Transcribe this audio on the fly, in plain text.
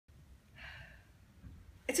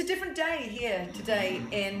It's a different day here today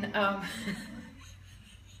in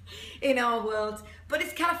in our world, but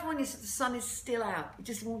it's California, so the sun is still out. It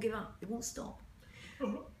just won't give up. It won't stop.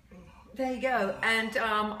 There you go. And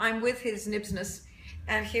I'm with his Nibsness,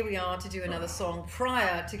 and here we are to do another song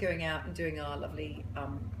prior to going out and doing our lovely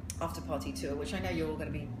after party tour, which I know you're all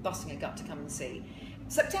going to be busting a gut to come and see.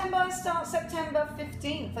 September starts September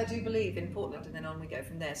 15th, I do believe, in Portland, and then on we go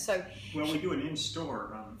from there. So, well, we do an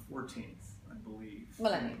in-store on the 14th, I believe.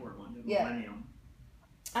 Millennium. In Portland, Yeah. Millennium.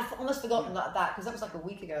 I've almost forgotten that because that was like a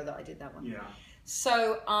week ago that I did that one. Yeah.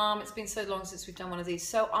 So it's been so long since we've done one of these.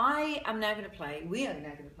 So we are now going to play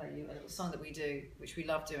you a little song that we do, which we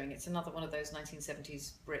love doing. It's another one of those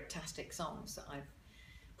 1970s Brit-tastic songs that I've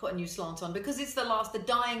put a new slant on because it's the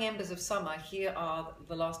dying embers of summer. Here are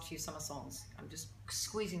the last few summer songs. I'm just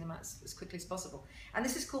squeezing them out as quickly as possible. And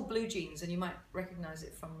this is called Blue Jeans, and you might recognize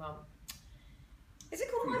it from. Is it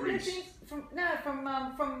called My Blue Jeans? From the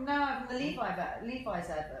Levi's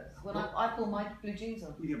advert. When I pull my blue jeans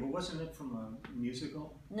on. Yeah, but wasn't it from a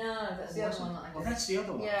musical? No, that's the other one that I did. Oh, that's the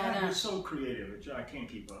other one. Yeah, God, you're so creative. I can't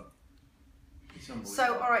keep up. It's unbelievable.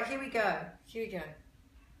 So, all right, here we go. Here we go.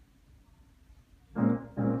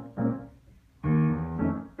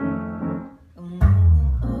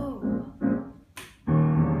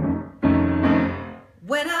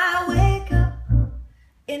 When I wake up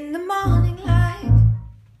in the morning light,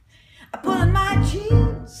 I put on my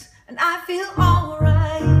jeans and I feel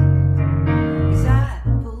alright. 'Cause I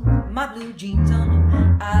pull my blue jeans on,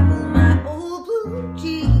 I pull my old blue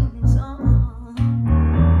jeans on.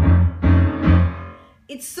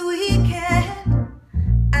 It's the weekend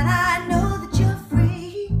and I know that you're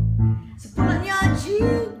free, so pull on your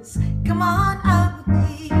jeans, come on out with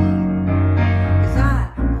me. 'Cause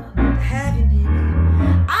I want to have you near me,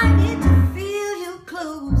 I need to feel you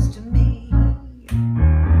close to me.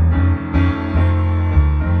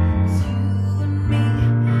 'Cause you and me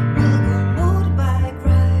will go motorbike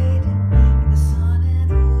riding in the sun and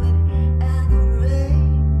the wind and the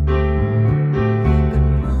rain. Got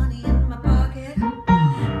money in my pocket,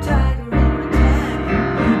 tiger in my tag,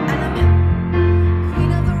 and I'm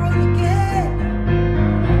queen of the road again.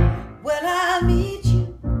 When I meet you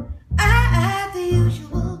at the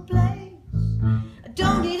usual place, I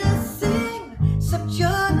don't need a thing except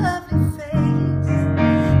your lovely face.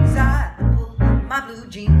 'Cause I pull my blue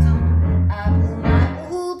jeans on, I pull my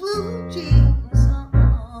old blue jeans on.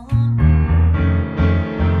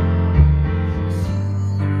 'Cause you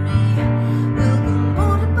and me will go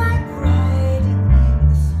motorbike riding in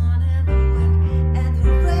the sun and the wind and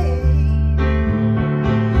the rain.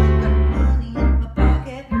 Got money in my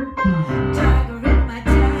pocket, tiger in my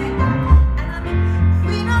tag, and I'm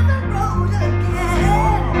queen of the road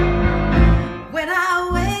again. When I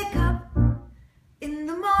wake up in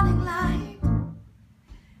the morning light,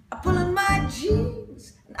 I pull on my jeans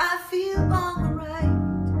and I feel alright.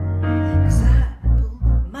 'Cause I pull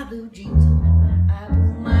my blue jeans on, I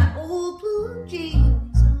pull my old blue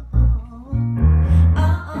jeans on.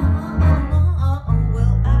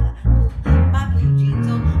 Well, I pull my blue jeans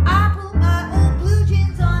on, I pull my old blue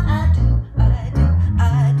jeans on. I do.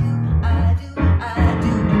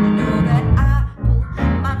 You know that I pull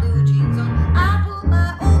my blue jeans on, I pull my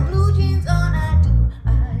old blue jeans on. I do.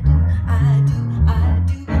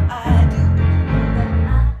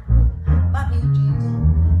 My blue jeans on,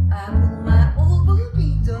 I pull my old blue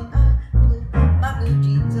jeans on. I pull my blue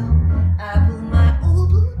jeans on, I pull my old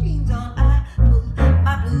blue jeans on. I pull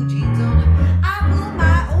my blue jeans on, I pull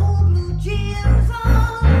my old blue jeans on.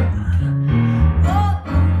 Oh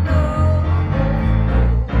no.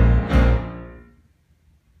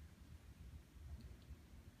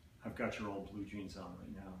 I've got your old blue jeans on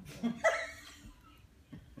right now.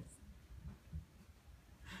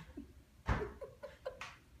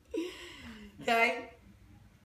 Okay.